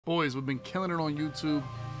Boys, we've been killing it on YouTube.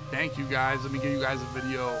 Thank you guys. Let me give you guys a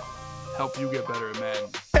video. Help you get better at Madden.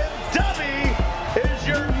 And Dubby is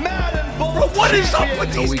your Madden Bowl. Bro, what is up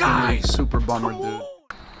with No these weekend league, guys? super bummer, dude. All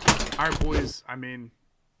right, boys. I mean,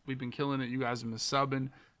 we've been killing it. You guys have been subbing,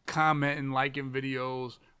 commenting, liking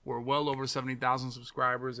videos. We're well over 70,000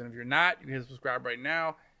 subscribers. And if you're not, you can hit subscribe right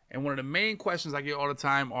now. And one of the main questions I get all the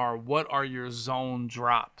time are, what are your zone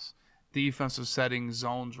drops? Defensive settings,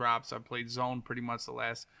 zone drops. I've played zone pretty much the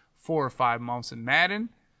last 4 or 5 months in Madden.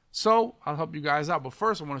 So I'll help you guys out. But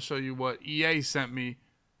first, I want to show you what EA sent me.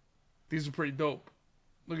 These are pretty dope.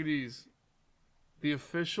 Look at these. The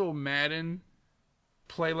official Madden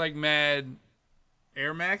Play Like Mad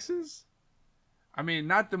Air Maxes. I mean,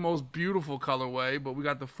 not the most beautiful colorway, but we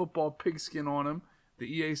got the football pigskin on them. The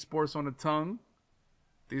EA Sports on the tongue.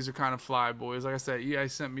 These are kind of fly, boys. Like I said, EA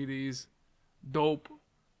sent me these. Dope.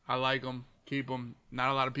 I like them. Keep them.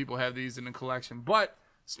 Not a lot of people have these in the collection. But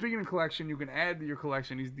speaking of collection, you can add to your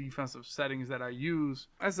collection these defensive settings that I use.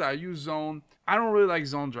 As I use zone. I don't really like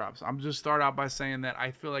zone drops. I'm just start out by saying that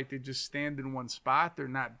I feel like they just stand in one spot. They're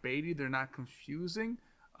not baity. They're not confusing.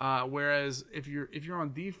 Whereas if you're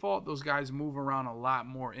on default, those guys move around a lot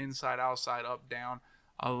more, inside, outside, up, down,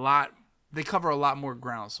 a lot. They cover a lot more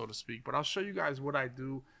ground, so to speak. But I'll show you guys what I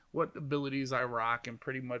do, what abilities I rock, and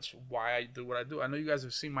pretty much why I do what I do. I know you guys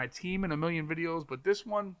have seen my team in a million videos, but this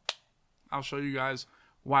one, I'll show you guys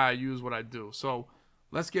why I use what I do. So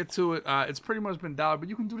let's get to it. It's pretty much been dialed, but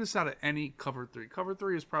you can do this out of any cover 3. Cover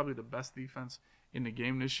 3 is probably the best defense in the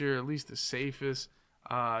game this year, at least the safest.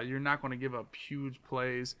 You're not going to give up huge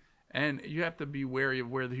plays, and you have to be wary of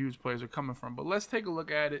where the huge plays are coming from. But let's take a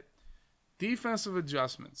look at it. Defensive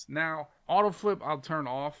adjustments. Now, auto flip I'll turn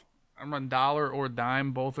off. I run dollar or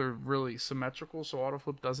dime. Both are really symmetrical, so auto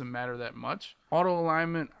flip doesn't matter that much. Auto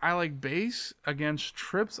alignment, I like base. Against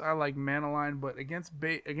trips, I like man align, but against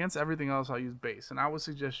everything else, I'll use base. And I would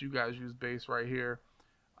suggest you guys use base right here.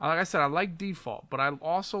 Like I said, I like default, but I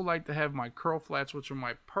also like to have my curl flats, which are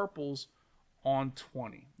my purples, on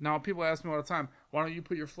 20. Now, people ask me all the time, why don't you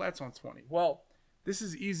put your flats on 20? Well, this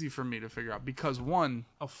is easy for me to figure out because, one,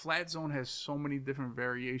 a flat zone has so many different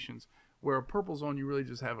variations, where a purple zone, you really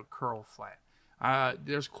just have a curl flat.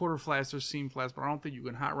 There's quarter flats, there's seam flats, but I don't think you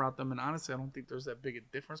can hot route them, and honestly, I don't think there's that big a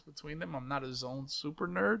difference between them. I'm not a zone super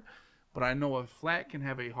nerd, but I know a flat can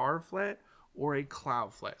have a hard flat or a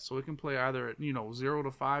cloud flat. So it can play either at, 0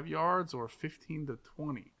 to 5 yards or 15 to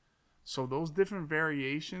 20. So those different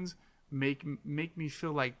variations make me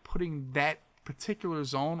feel like putting that particular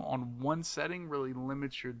zone on one setting really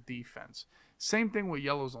limits your defense. Same thing with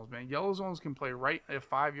yellow zones, man. Yellow zones can play right at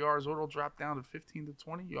 5 yards or it'll drop down to 15 to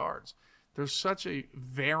 20 yards. There's such a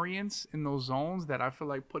variance in those zones that I feel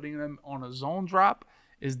like putting them on a zone drop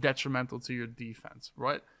is detrimental to your defense,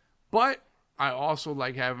 right? But I also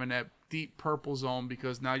like having that deep purple zone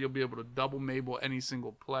because now you'll be able to double Mabel any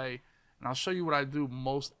single play. And I'll show you what I do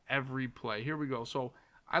most every play. Here we go. So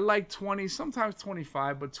I like 20, sometimes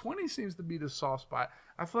 25, but 20 seems to be the soft spot.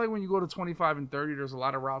 I feel like when you go to 25 and 30, there's a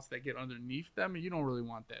lot of routes that get underneath them, and you don't really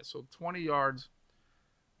want that. So 20 yards,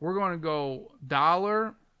 we're going to go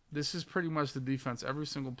dollar. This is pretty much the defense. Every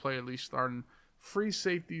single play, at least starting free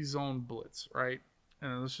safety zone blitz, right?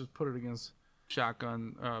 And let's just put it against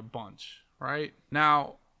shotgun bunch, right?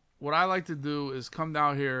 Now, what I like to do is come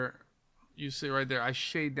down here. You see right there, I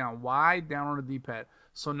shade down wide down on the D-pad.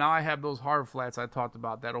 So now I have those hard flats I talked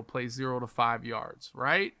about that'll play 0 to 5 yards,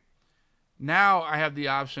 right? Now I have the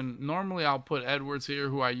option. Normally I'll put Edwards here,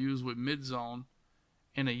 who I use with mid zone,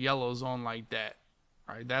 in a yellow zone like that.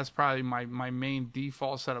 All right, that's probably my main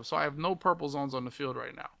default setup. So I have no purple zones on the field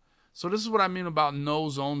right now. So this is what I mean about no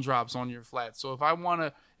zone drops on your flats. So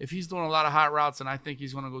if he's doing a lot of hot routes and I think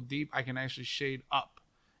he's gonna go deep, I can actually shade up,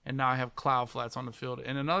 and now I have cloud flats on the field.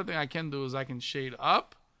 And another thing I can do is I can shade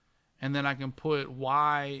up, and then I can put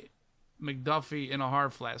Y McDuffie in a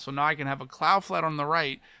hard flat. So now I can have a cloud flat on the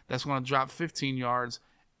right that's going to drop 15 yards,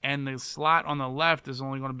 and the slot on the left is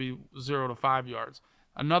only going to be 0 to 5 yards.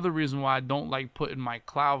 Another reason why I don't like putting my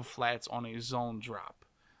cloud flats on a zone drop.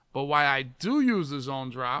 But why I do use the zone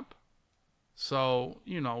drop, so,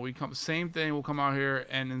 same thing, we'll come out here,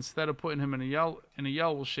 and instead of putting him in a yellow,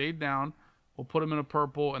 we'll shade down, we'll put him in a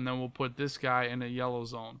purple, and then we'll put this guy in a yellow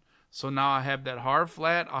zone. So now I have that hard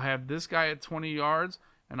flat, I'll have this guy at 20 yards,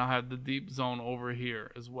 and I'll have the deep zone over here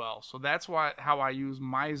as well. So that's how I use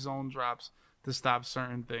my zone drops to stop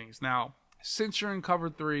certain things. Now, since you're in cover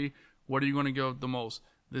 3, what are you going to go the most?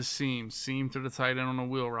 The seam to the tight end on a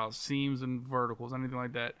wheel route, seams and verticals, anything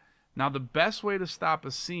like that. Now, the best way to stop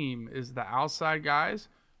a seam is the outside guys.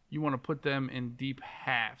 You want to put them in deep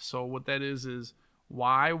half. So what that is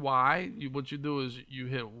Y. What you do is you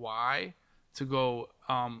hit Y to go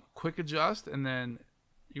quick adjust, and then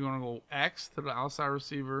you're going to go X to the outside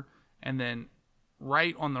receiver, and then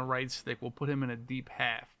right on the right stick will put him in a deep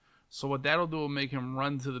half. So what that'll do will make him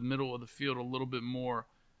run to the middle of the field a little bit more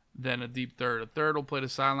than a deep third. A third will play the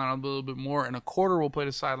sideline a little bit more, and a quarter will play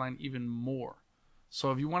the sideline even more.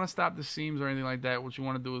 So if you want to stop the seams or anything like that, what you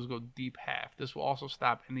want to do is go deep half. This will also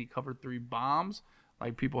stop any cover 3 bombs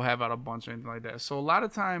like people have out of bunch or anything like that. So a lot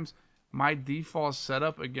of times my default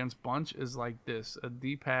setup against bunch is like this: a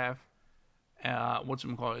deep half,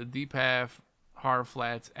 a deep half, hard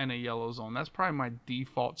flats, and a yellow zone. That's probably my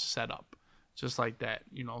default setup, just like that,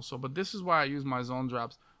 you know. So, but this is why I use my zone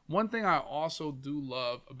drops. One thing I also do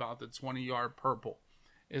love about the 20-yard purple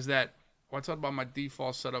is that when I talk about my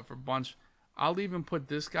default setup for bunch, I'll even put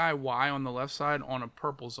this guy Y on the left side on a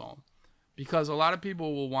purple zone, because a lot of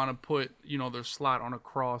people will want to put, you know, their slot on a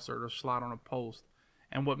cross or their slot on a post.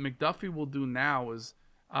 And what McDuffie will do now is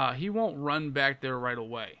he won't run back there right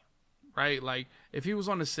away, right? Like if he was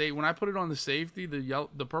on the safety, when I put it on the safety,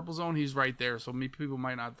 the purple zone, he's right there, so people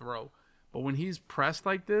might not throw. But when he's pressed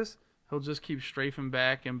like this, he'll just keep strafing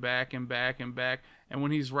back and back and back and back. And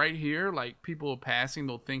when he's right here, like people are passing,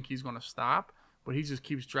 they'll think he's going to stop, but he just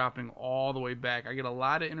keeps dropping all the way back. I get a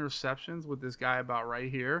lot of interceptions with this guy about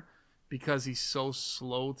right here because he's so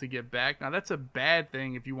slow to get back. Now, that's a bad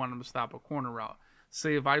thing if you want him to stop a corner route.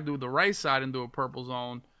 Say if I do the right side and do a purple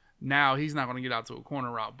zone, now he's not going to get out to a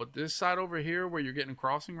corner route. But this side over here where you're getting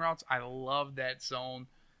crossing routes, I love that zone.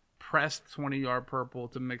 Pressed 20-yard purple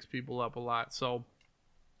to mix people up a lot. So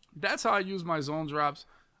that's how I use my zone drops.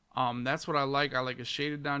 That's what I like. I like a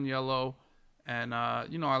shaded down yellow, and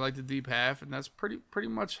you know, I like the deep half, and that's pretty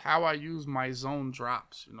much how I use my zone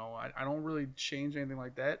drops. You know, I don't really change anything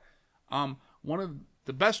like that. One of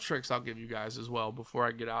the best tricks I'll give you guys as well before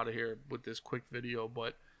I get out of here with this quick video,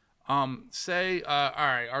 but say all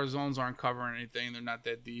right, our zones aren't covering anything, they're not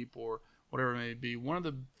that deep or whatever it may be. One of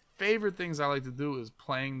the favorite things I like to do is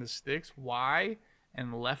playing the sticks Y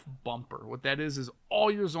and left bumper. What that is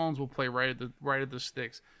all your zones will play right at the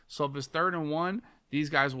sticks. So if it's 3rd and 1, these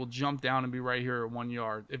guys will jump down and be right here at 1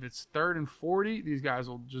 yard. If it's 3rd and 40, these guys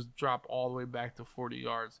will just drop all the way back to 40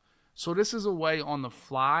 yards. So this is a way on the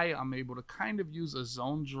fly I'm able to kind of use a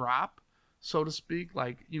zone drop, so to speak.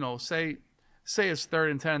 Like, you know, say it's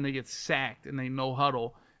 3rd and 10 and they get sacked and they no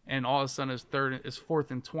huddle, and all of a sudden it's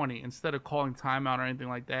 4th and 20. Instead of calling timeout or anything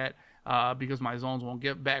like that, because my zones won't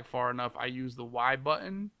get back far enough, I use the Y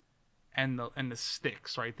button and the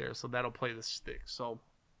sticks right there. So that'll play the sticks. So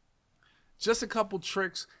just a couple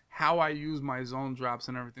tricks how I use my zone drops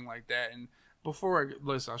and everything like that. And before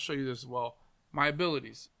listen, I'll show you this as well. My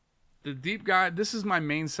abilities. The deep guy, this is my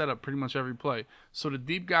main setup pretty much every play. So the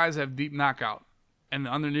deep guys have deep knockout, and the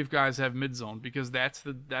underneath guys have mid zone, because that's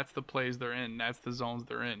the plays they're in. That's the zones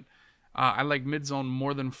they're in. I like mid zone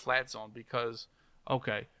more than flat zone because,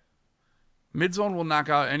 okay, mid zone will knock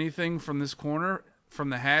out anything from this corner, from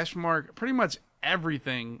the hash mark, pretty much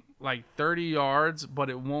everything, like 30 yards, but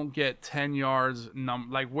it won't get 10 yards.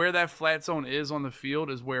 Like where that flat zone is on the field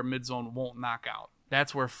is where mid zone won't knock out.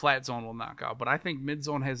 That's where flat zone will knock out. But I think mid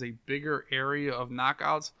zone has a bigger area of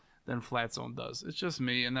knockouts than flat zone does. It's just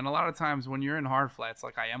me. And then a lot of times when you're in hard flats,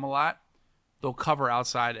 like I am a lot, they'll cover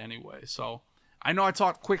outside anyway. So I know I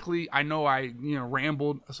talked quickly. I know I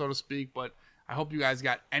rambled, so to speak, but I hope you guys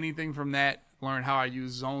got anything from that. Learn how I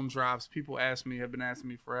use zone drops. People have been asking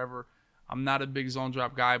me forever. I'm not a big zone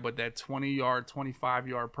drop guy, but that 20-yard,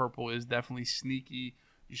 25-yard purple is definitely sneaky.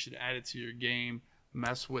 You should add it to your game.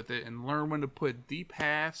 Mess with it and learn when to put deep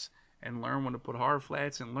halves and learn when to put hard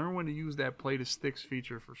flats and learn when to use that play to sticks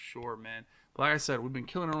feature for sure, man. But like I said, we've been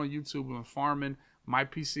killing it on YouTube. We've been farming. My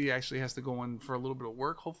PC actually has to go in for a little bit of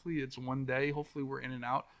work. Hopefully it's one day. Hopefully we're in and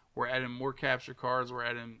out. We're adding more capture cards. We're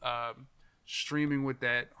adding streaming with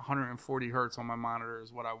that 140 hertz on my monitor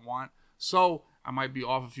is what I want. So I might be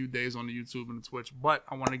off a few days on the YouTube and the Twitch, but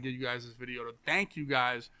I want to give you guys this video to thank you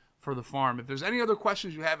guys for the farm. If there's any other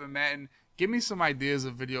questions you have in Madden, give me some ideas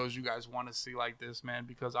of videos you guys want to see like this, man,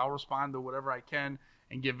 because I'll respond to whatever I can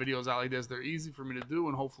and get videos out like this. They're easy for me to do,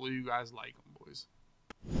 and hopefully you guys like them, boys.